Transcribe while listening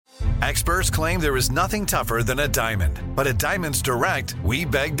Experts claim there is nothing tougher than a diamond. But at Diamonds Direct, we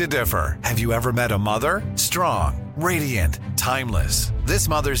beg to differ. Have you ever met a mother? Strong, radiant, timeless. This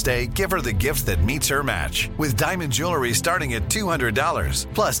Mother's Day, give her the gift that meets her match. With diamond jewelry starting at $200.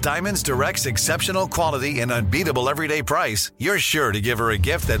 Plus Diamonds Direct's exceptional quality and unbeatable everyday price, you're sure to give her a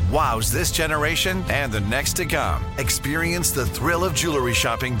gift that wows this generation and the next to come. Experience the thrill of jewelry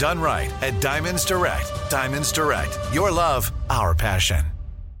shopping done right at Diamonds Direct. Diamonds Direct. Your love, our passion.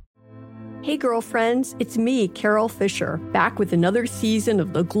 Hey girlfriends, it's me, Carol Fisher, back with another season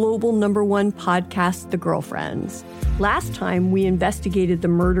of the global #1 podcast, The Girlfriends. Last time, we investigated the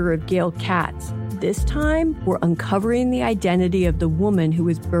murder of Gail Katz. This time, we're uncovering the identity of the woman who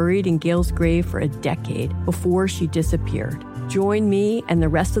was buried in Gail's grave for a decade before she disappeared. Join me and the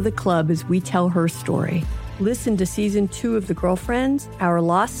rest of the club as we tell her story. Listen to Season 2 of The Girlfriends, Our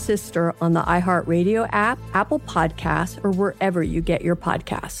Lost Sister on the iHeartRadio app, Apple Podcasts, or wherever you get your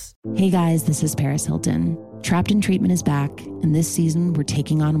podcasts. Hey guys, this is Paris Hilton. Trapped in Treatment is back, and this season we're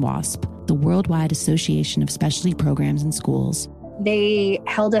taking on WASP, the Worldwide Association of Specialty Programs and Schools. They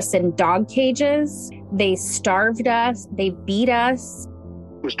held us in dog cages. They starved us. They beat us.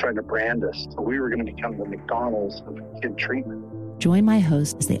 Was trying to brand us. So we were going to become the McDonald's of kid treatment. Join my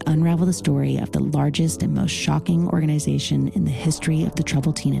hosts as they unravel the story of the largest and most shocking organization in the history of the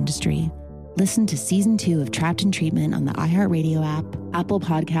troubled teen industry. Listen to Season 2 of Trapped in Treatment on the iHeartRadio app, Apple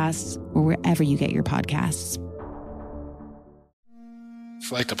Podcasts, or wherever you get your podcasts.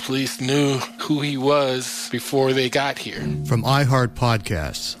 It's like the police knew who he was before they got here. From iHeart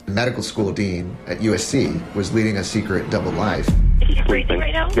Podcasts. The medical school dean at USC was leading a secret double life. Is he breathing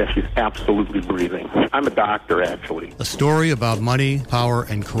right now? Yes, he's absolutely breathing. I'm a doctor, actually. A story about money, power,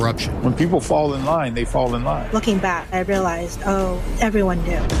 and corruption. When people fall in line, they fall in line. Looking back, I realized, everyone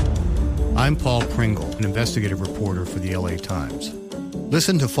knew. I'm Paul Pringle, an investigative reporter for the LA Times.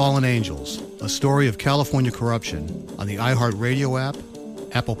 Listen to Fallen Angels, a story of California corruption on the iHeartRadio app,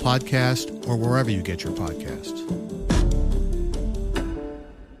 Apple Podcast, or wherever you get your podcasts.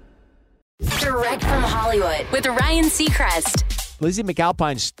 Direct from Hollywood with Ryan Seacrest. Lizzy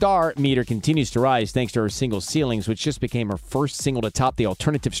McAlpine's star meter continues to rise thanks to her single Ceilings, which just became her first single to top the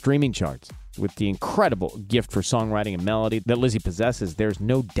alternative streaming charts. With the incredible gift for songwriting and melody that Lizzy possesses, there's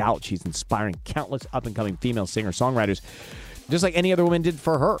no doubt she's inspiring countless up-and-coming female singer-songwriters, just like any other woman did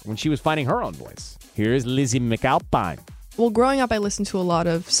for her when she was finding her own voice. Here's Lizzy McAlpine. Well, growing up, I listened to a lot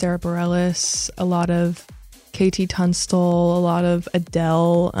of Sarah Bareilles, a lot of KT Tunstall, a lot of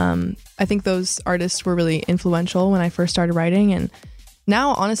Adele. I think those artists were really influential when I first started writing. And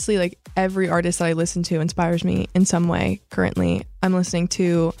now, honestly, like every artist that I listen to inspires me in some way. Currently, I'm listening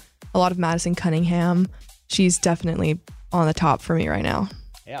to a lot of Madison Cunningham. She's definitely on the top for me right now.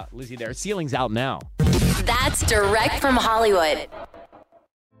 Yeah, Lizzy there. Ceilings out now. That's Direct from Hollywood.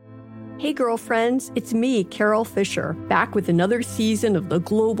 Hey girlfriends, it's me, Carol Fisher, back with another season of the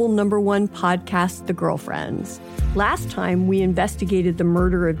global #1 podcast, The Girlfriends. Last time, we investigated the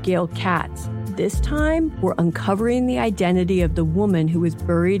murder of Gail Katz. This time, we're uncovering the identity of the woman who was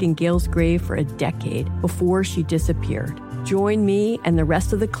buried in Gail's grave for a decade before she disappeared. Join me and the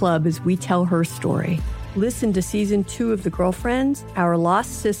rest of the club as we tell her story. Listen to Season 2 of The Girlfriends, Our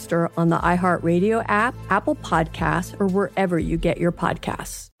Lost Sister on the iHeartRadio app, Apple Podcasts, or wherever you get your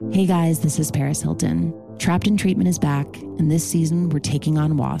podcasts. Hey guys, this is Paris Hilton. Trapped in Treatment is back, and this season we're taking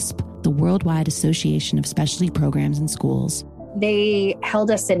on WASP, the Worldwide Association of Specialty Programs and Schools. They held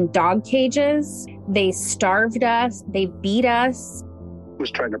us in dog cages. They starved us. They beat us.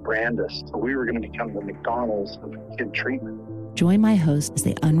 Was trying to brand us. So we were going to become the McDonald's of kid treatment. Join my hosts as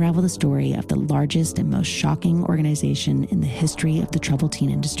they unravel the story of the largest and most shocking organization in the history of the troubled teen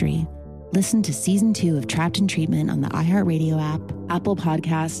industry. Listen to Season 2 of Trapped in Treatment on the iHeartRadio app, Apple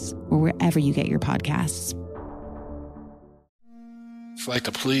Podcasts, or wherever you get your podcasts. It's like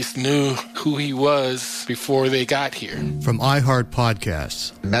the police knew who he was before they got here. From iHeart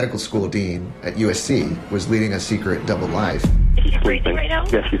Podcasts. The medical school dean at USC was leading a secret double life. Is he breathing right now?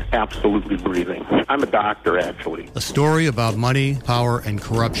 Yes, he's absolutely breathing. I'm a doctor, actually. A story about money, power, and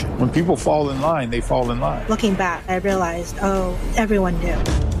corruption. When people fall in line, they fall in line. Looking back, I realized, everyone knew.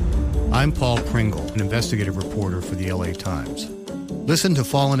 I'm Paul Pringle, an investigative reporter for the LA Times. Listen to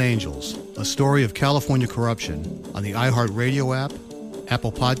Fallen Angels, a story of California corruption on the iHeartRadio app,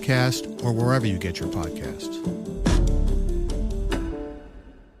 Apple Podcast, or wherever you get your podcasts.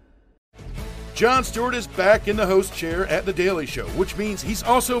 Jon Stewart is back in the host chair at The Daily Show, which means he's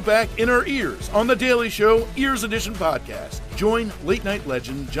also back in our ears on The Daily Show Ears Edition podcast. Join late-night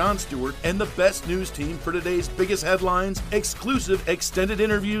legend Jon Stewart and the best news team for today's biggest headlines, exclusive extended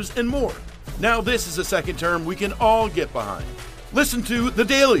interviews, and more. Now this is a second term we can all get behind. Listen to The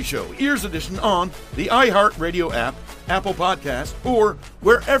Daily Show, Ears Edition, on the iHeartRadio app, Apple Podcast, or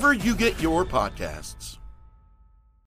wherever you get your podcasts.